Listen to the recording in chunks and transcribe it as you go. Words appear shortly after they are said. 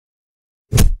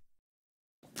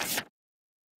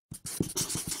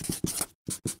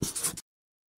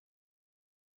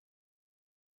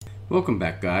Welcome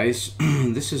back, guys.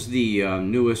 This is the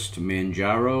newest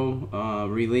Manjaro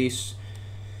release,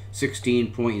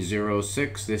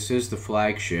 16.06. This is the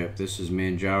flagship. This is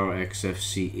Manjaro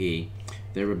XFCE.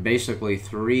 There were basically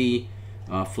three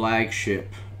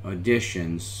flagship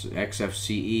editions: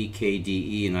 XFCE,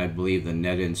 KDE, and I believe the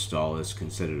net install is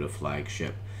considered a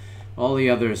flagship. All the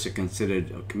others are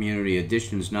considered community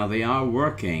editions. Now they are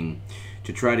working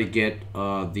to try to get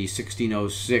the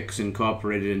 1606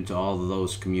 incorporated into all of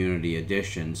those community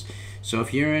editions. So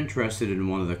if you're interested in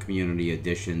one of the community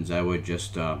editions, I would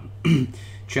just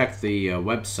check the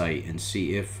website and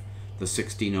see if the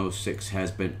 1606 has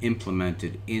been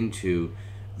implemented into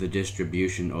the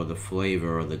distribution or the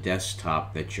flavor or the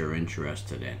desktop that you're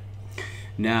interested in.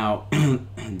 Now,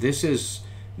 this is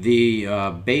the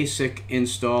basic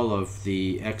install of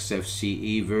the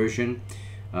XFCE version.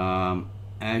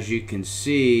 As you can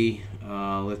see,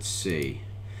 let's see,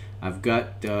 I've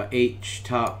got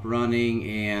HTOP running,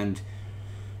 and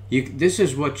this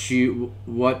is what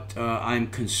I'm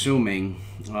consuming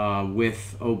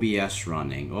with OBS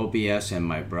running, OBS and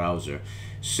my browser.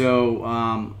 So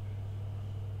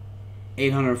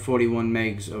 841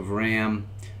 megs of RAM,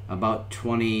 about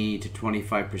 20 to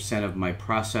 25% of my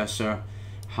processor.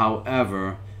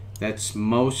 However, that's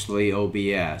mostly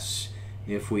OBS.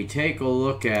 If we take a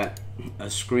look at a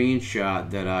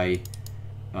screenshot that I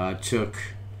took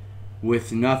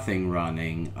with nothing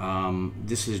running,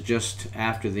 this is just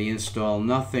after the install,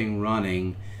 nothing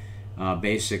running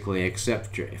basically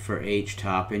except for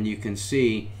HTOP, and you can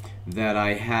see that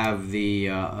I have the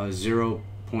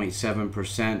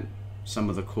 0.7%, some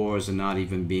of the cores are not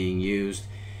even being used,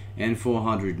 and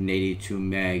 482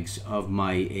 megs of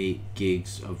my 8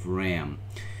 gigs of RAM.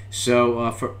 So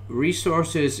for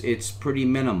resources, it's pretty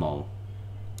minimal.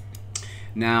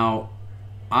 Now,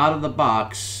 out of the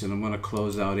box, and I'm going to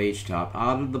close out HTOP,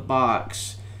 out of the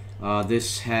box,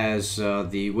 this has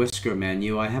the whisker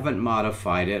menu. I haven't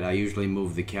modified it. I usually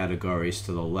move the categories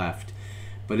to the left.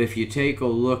 But if you take a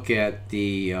look at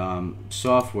the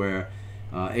software,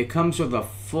 it comes with a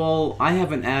full, I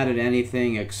haven't added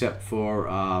anything except for,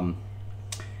 I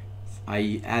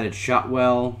added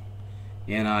Shotwell,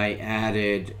 and I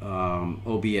added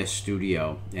OBS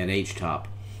Studio and HTOP.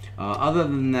 Other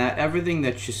than that, everything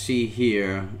that you see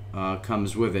here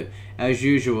comes with it. As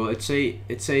usual, it's a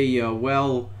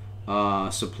well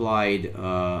supplied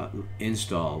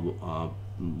install. A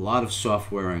lot of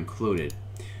software included.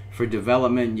 For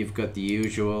development, you've got the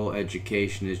usual.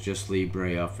 Education is just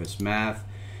LibreOffice Math.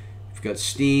 You've got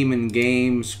Steam and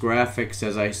games, graphics.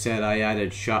 As I said, I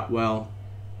added Shotwell.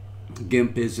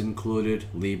 GIMP is included,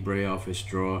 LibreOffice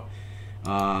Draw.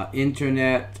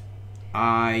 Internet,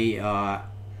 I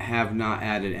have not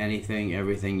added anything.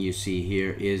 Everything you see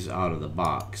here is out of the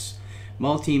box.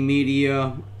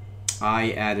 Multimedia,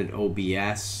 I added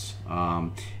OBS,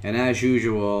 and as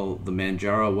usual, the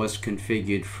Manjaro was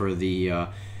configured for the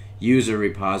user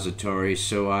repository,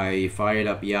 so I fired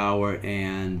up Yower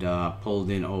and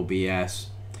pulled in OBS.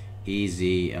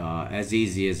 Easy, as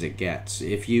easy as it gets.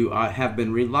 If you have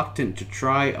been reluctant to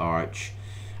try Arch,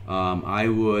 I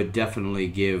would definitely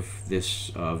give this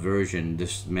version,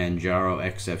 this Manjaro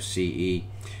XFCE,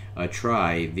 a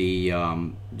try. The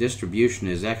distribution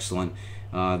is excellent.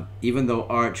 Even though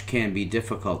Arch can be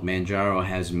difficult, Manjaro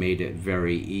has made it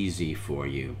very easy for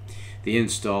you. The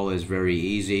install is very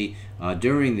easy.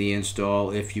 During the install,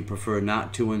 if you prefer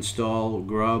not to install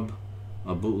Grub,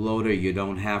 a bootloader, you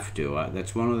don't have to.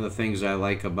 That's one of the things I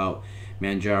like about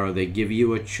Manjaro. They give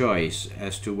you a choice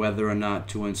as to whether or not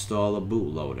to install a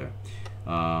bootloader.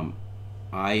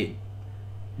 I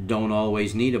don't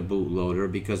always need a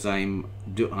bootloader because I'm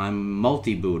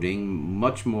multi-booting,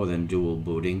 much more than dual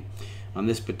booting. On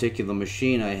this particular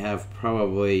machine, I have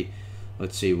probably,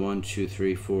 let's see, 1, 2,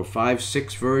 3, 4, 5,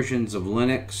 6 versions of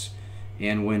Linux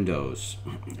and Windows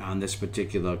on this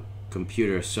particular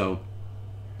computer. So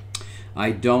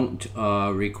I don't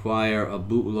require a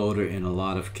bootloader in a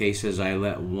lot of cases. I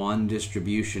let one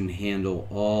distribution handle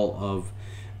all of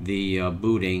the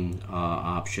booting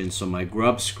options. So my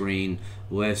grub screen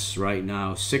lists right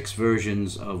now 6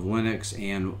 versions of Linux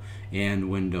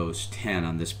and Windows 10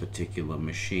 on this particular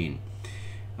machine.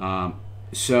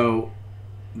 So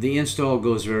the install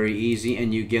goes very easy,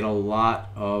 and you get a lot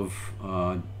of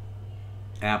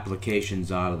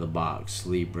applications out of the box.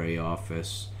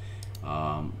 LibreOffice.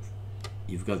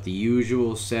 You've got the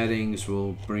usual settings.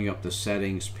 We'll bring up the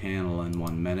settings panel in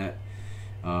 1 minute.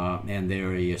 And there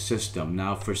are your system.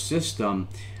 Now for system,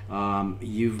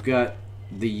 you've got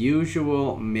the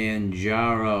usual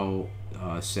Manjaro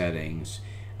settings.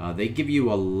 They give you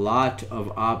a lot. lot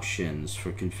of options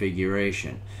for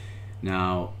configuration.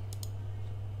 Now,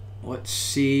 let's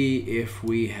see if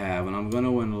we have, and I'm going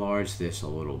to enlarge this a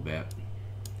little bit,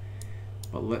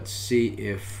 but let's see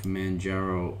if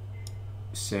Manjaro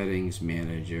Settings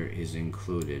Manager is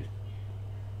included.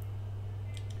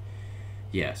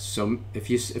 Yes, so if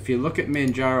you look at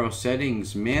Manjaro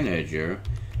Settings Manager,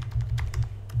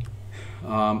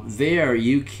 there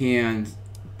you can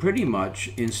pretty much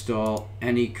install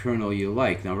any kernel you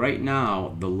like. Now right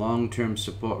now the long-term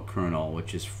support kernel,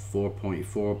 which is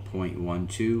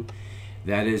 4.4.12,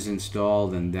 that is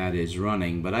installed and that is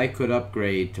running, but I could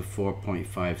upgrade to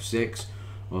 4.56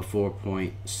 or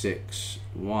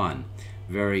 4.61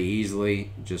 very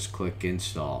easily. Just click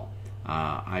install.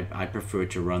 I prefer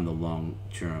to run the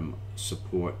long-term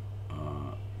support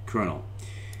kernel,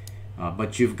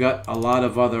 but you've got a lot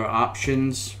of other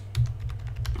options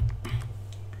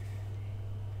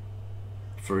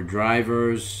for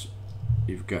drivers.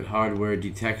 You've got hardware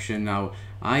detection. Now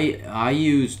I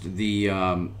used the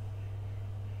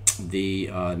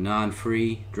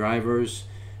non-free drivers,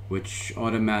 which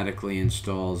automatically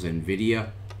installs Nvidia,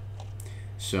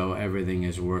 so everything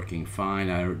is working fine.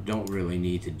 I don't really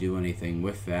need to do anything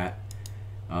with that.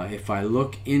 If I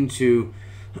look into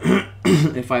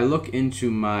if I look into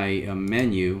my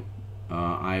menu,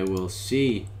 I will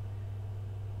see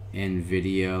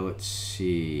Nvidia. Let's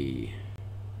see.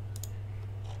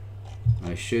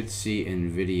 I should see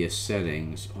Nvidia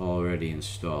Settings already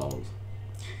installed,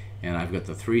 and I've got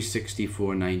the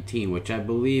 36419, which I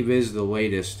believe is the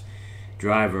latest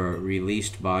driver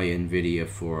released by Nvidia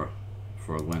for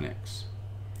Linux.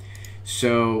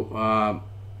 So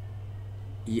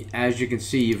as you can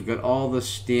see, you've got all the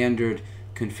standard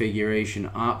configuration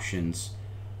options.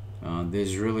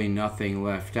 There's really nothing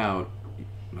left out.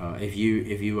 If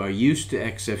you are used to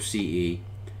XFCE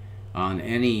on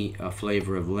any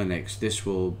flavor of Linux, this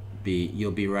will be,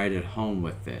 you'll be right at home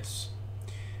with this.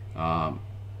 And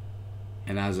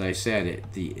as I said,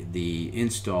 the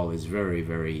install is very,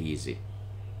 very easy.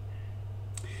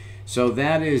 So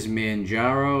that is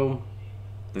Manjaro,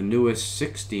 the newest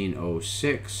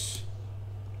 1606.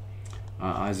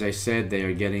 As I said, they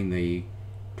are getting the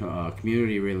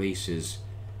community releases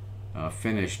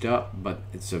finished up, but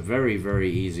it's a very, very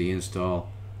easy install.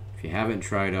 If you haven't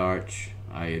tried Arch,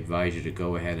 I advise you to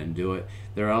go ahead and do it.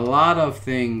 There are a lot of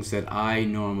things that I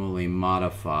normally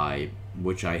modify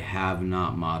which I have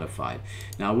not modified.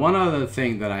 Now, one other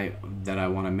thing that I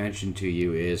want to mention to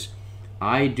you is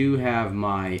I do have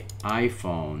my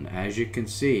iPhone. As you can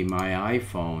see, my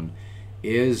iPhone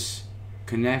is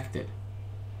connected,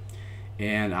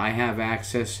 and I have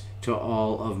access to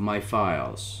all of my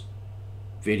files,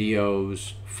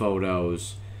 videos,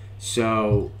 photos.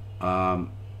 So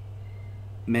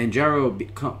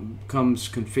Manjaro comes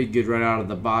configured right out of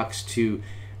the box to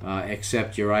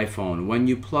accept your iPhone. When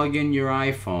you plug in your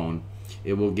iPhone,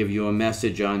 it will give you a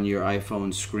message on your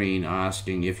iPhone screen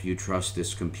asking if you trust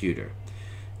this computer.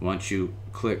 Once you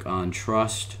click on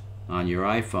Trust on your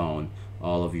iPhone,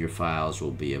 all of your files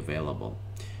will be available.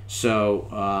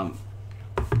 So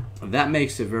that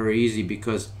makes it very easy,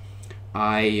 because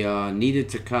I needed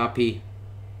to copy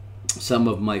some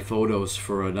of my photos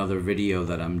for another video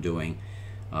that I'm doing,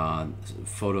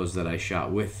 photos that I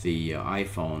shot with the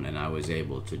iPhone, and I was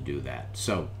able to do that.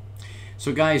 So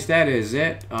guys, that is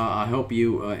it. I hope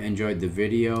you enjoyed the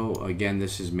video. Again,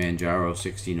 this is Manjaro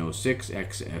 1606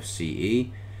 XFCE.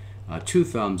 2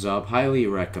 thumbs up, highly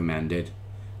recommended.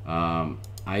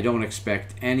 I don't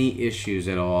expect any issues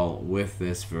at all with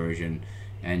this version,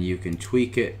 and you can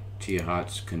tweak it to your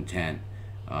heart's content.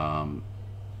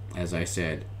 As I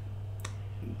said,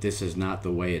 this is not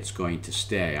the way it's going to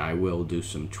stay. I will do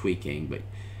some tweaking, but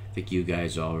I think you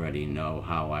guys already know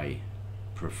how I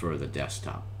prefer the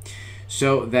desktop.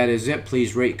 So that is it.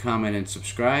 Please rate, comment, and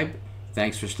subscribe.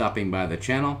 Thanks for stopping by the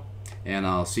channel, and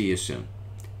I'll see you soon.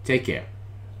 Take care.